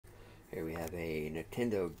Here we have a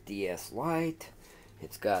Nintendo DS Lite.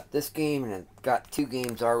 It's got this game and it's got 2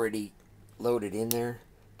 games already loaded in there,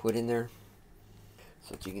 put in there.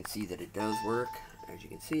 So that you can see that it does work. As you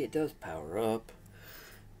can see, it does power up.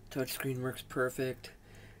 Touchscreen works perfect.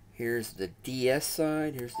 Here's the DS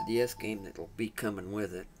side. Here's the DS game that will be coming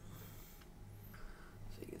with it.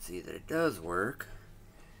 So you can see that it does work.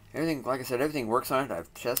 Everything, like I said, everything works on it.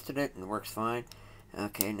 I've tested it and it works fine.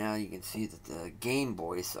 Okay, now you can see that the Game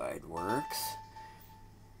Boy side works.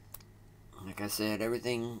 Like I said,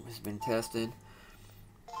 everything has been tested.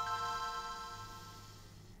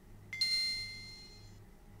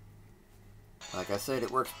 Like I said,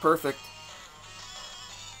 it works perfect.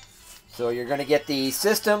 So you're going to get the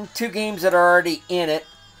system, 2 games that are already in it.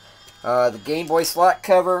 The Game Boy slot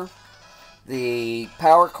cover, the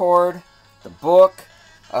power cord, the book,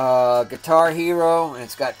 Guitar Hero, and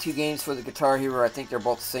it's got 2 games for the Guitar Hero. I think they're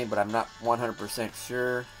both the same, but I'm not 100%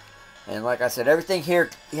 sure. And like I said, everything here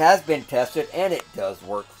has been tested, and it does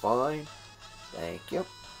work fine. Thank you.